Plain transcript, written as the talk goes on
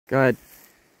Go ahead.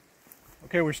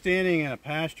 Okay, we're standing in a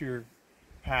pasture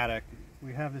paddock.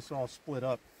 We have this all split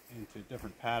up into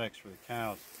different paddocks for the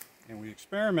cows. And we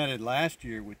experimented last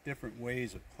year with different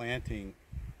ways of planting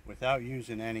without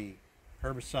using any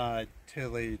herbicide,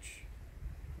 tillage,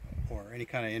 or any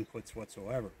kind of inputs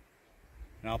whatsoever.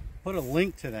 And I'll put a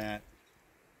link to that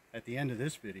at the end of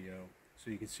this video so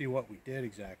you can see what we did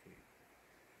exactly.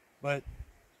 But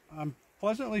I'm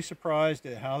pleasantly surprised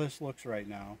at how this looks right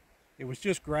now. It was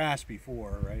just grass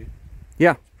before, right?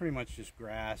 Yeah. It's pretty much just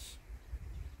grass.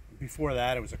 Before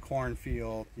that, it was a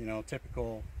cornfield, you know,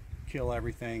 typical kill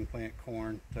everything, plant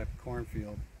corn type of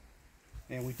cornfield.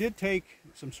 And we did take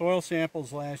some soil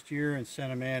samples last year and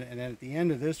sent them in, and then at the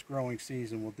end of this growing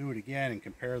season, we'll do it again and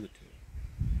compare the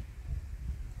two.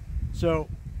 So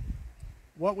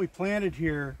what we planted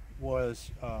here was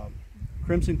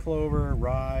crimson clover,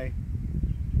 rye,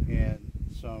 and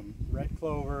some red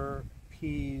clover,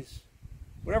 peas,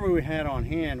 whatever we had on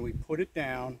hand. We put it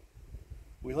down.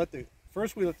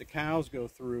 First we let the cows go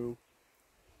through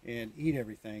and eat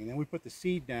everything. Then we put the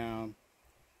seed down,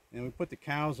 and we put the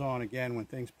cows on again when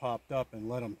things popped up and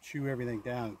let them chew everything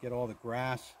down and get all the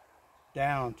grass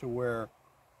down to where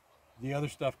the other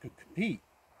stuff could compete.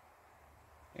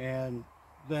 And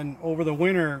then over the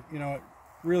winter, you know, it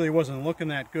really wasn't looking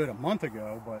that good a month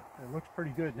ago, but it looks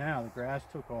pretty good now. The grass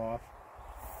took off.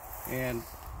 And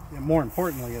more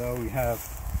importantly, though, we have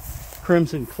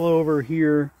crimson clover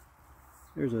here.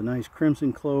 There's a nice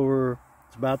crimson clover.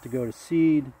 It's about to go to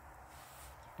seed.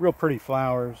 Real pretty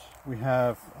flowers. We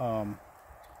have,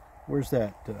 where's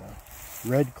that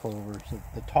red clover? So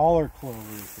the taller clover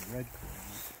is the red clover.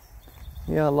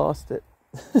 Yeah, I lost it.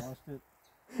 Lost it?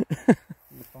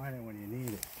 You find it when you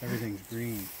need it. Everything's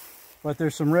green. But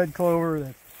there's some red clover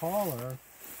that's taller.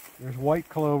 There's white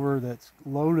clover that's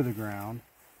low to the ground.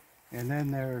 And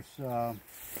then there's...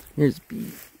 here's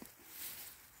peas.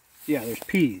 Yeah, there's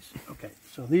peas. Okay,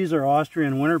 so these are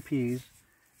Austrian winter peas.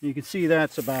 You can see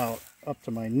that's about up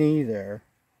to my knee there.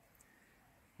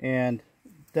 And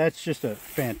that's just a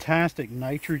fantastic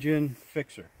nitrogen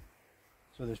fixer.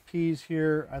 So there's peas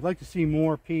here. I'd like to see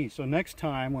more peas. So next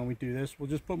time when we do this, we'll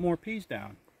just put more peas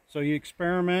down. So you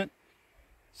experiment,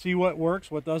 see what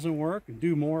works, what doesn't work, and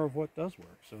do more of what does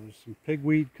work. So there's some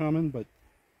pigweed coming, but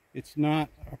it's not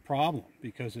a problem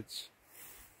because it's,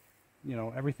 you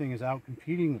know, everything is out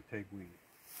competing with pigweed.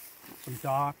 Some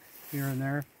dock here and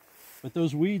there, but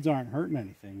those weeds aren't hurting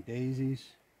anything. Daisies.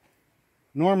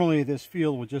 Normally this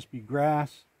field would just be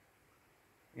grass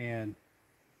and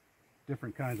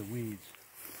different kinds of weeds,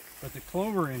 but the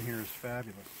clover in here is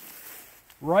fabulous.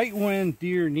 Right when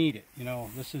deer need it. You know,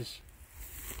 this is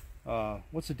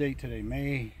what's the date today?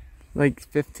 May, like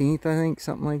 15th, I think,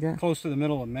 something like that. Close to the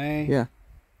middle of May. Yeah.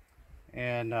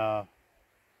 And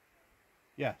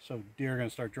yeah, so deer are going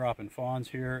to start dropping fawns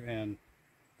here, and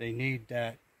they need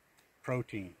that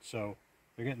protein. So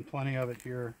they're getting plenty of it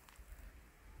here.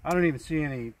 I don't even see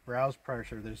any browse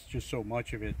pressure. There's just so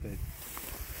much of it that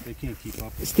they can't keep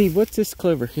up with. Steve, what's this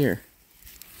clover here?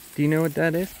 Do you know what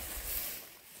that is?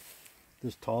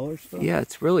 This taller stuff? Yeah,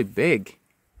 it's really big.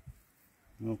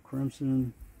 No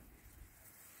crimson.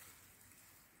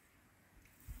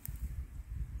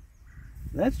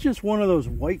 That's just one of those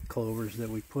white clovers that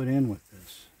we put in with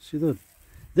this. See,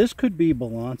 this could be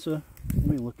Balanza. Let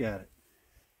me look at it.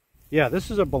 Yeah,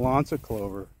 this is a Balanza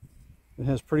clover. It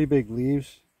has pretty big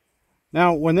leaves.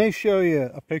 Now, when they show you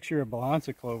a picture of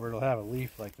Balanza clover, it'll have a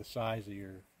leaf like the size of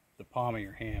the palm of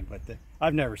your hand, but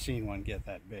I've never seen one get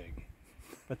that big.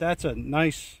 But that's a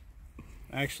nice,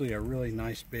 actually a really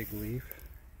nice big leaf.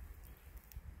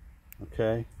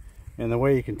 Okay, and the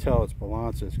way you can tell it's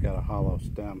Balanza, it's got a hollow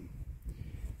stem.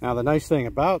 Now the nice thing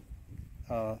about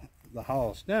the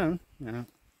hollow stem, you know,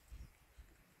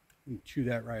 you can chew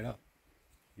that right up,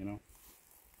 you know.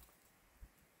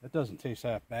 That doesn't taste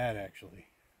that bad, actually.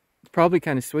 It's probably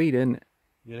kind of sweet, isn't it?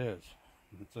 It is.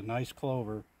 It's a nice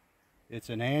clover. It's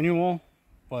an annual,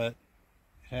 but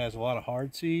it has a lot of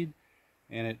hard seed,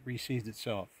 and it reseeds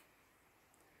itself.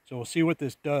 So we'll see what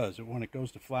this does when it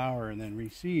goes to flower and then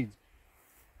reseeds.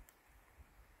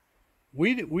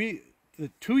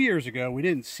 2 years ago, we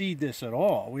didn't seed this at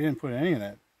all. We didn't put any of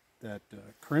that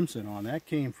crimson on. That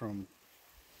came from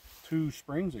 2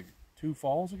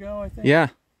 falls ago, I think. Yeah.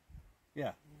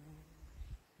 Yeah.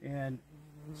 And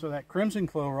so that crimson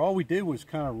clover, all we did was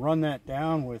kind of run that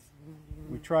down with,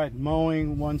 we tried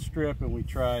mowing one strip, and we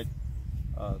tried,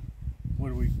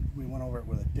 we went over it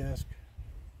with a disc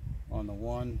on the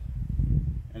one,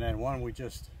 and then one we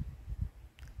just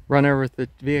run over with the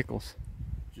vehicles.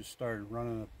 Just started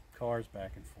running the cars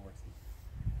back and forth.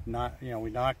 We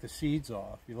knock the seeds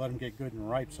off. You let them get good and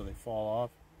ripe so they fall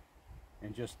off.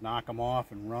 and just knock them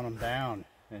off and run them down.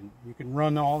 And you can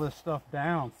run all this stuff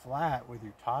down flat with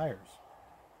your tires.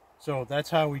 So that's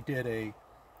how we did a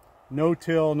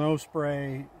no-till, no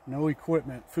spray, no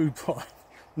equipment food plot,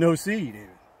 no seed even.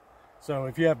 So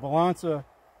if you have Balanza,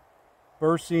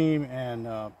 Berseem,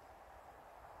 and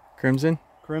Crimson,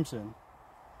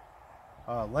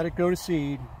 let it go to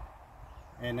seed,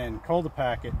 and then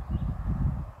cultipack it.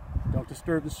 Don't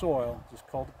disturb the soil, just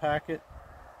cultipack it.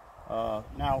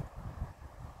 Now,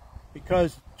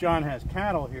 because John has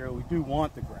cattle here, we do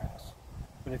want the grass.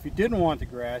 But if you didn't want the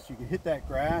grass, you could hit that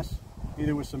grass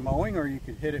either with some mowing, or you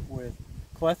could hit it with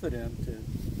clethodim to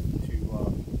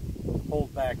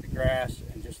hold back the grass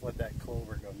and just let that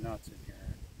clover go nuts in here.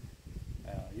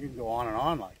 You can go on and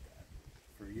on like that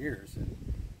for years, and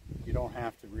you don't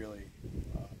have to really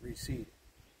reseed it.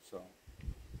 So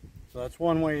that's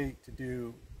one way to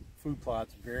do food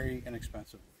plots very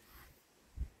inexpensively.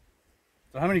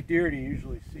 So how many deer do you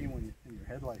usually see when in your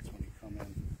headlights when you come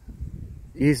in?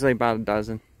 usually about a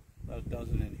dozen. About a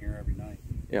dozen in here every night.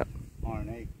 Yep. On an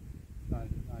acre. Not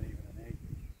even an acre.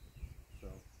 So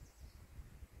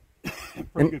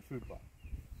pretty good food plot.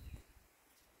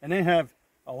 And they have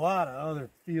a lot of other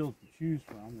fields to choose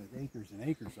from. There's acres and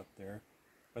acres up there.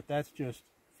 But that's just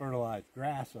fertilized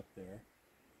grass up there.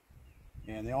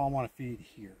 And they all want to feed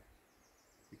here,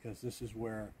 because this is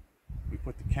where we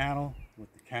put the cattle.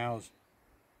 With the cows,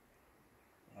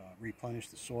 replenish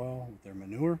the soil with their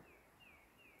manure.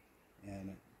 And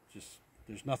it just,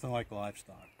 there's nothing like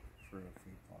livestock for a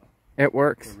food plot. It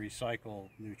works. To recycle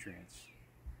nutrients.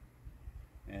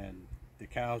 And the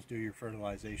cows do your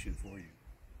fertilization for you.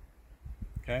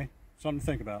 Okay? Something to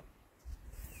think about.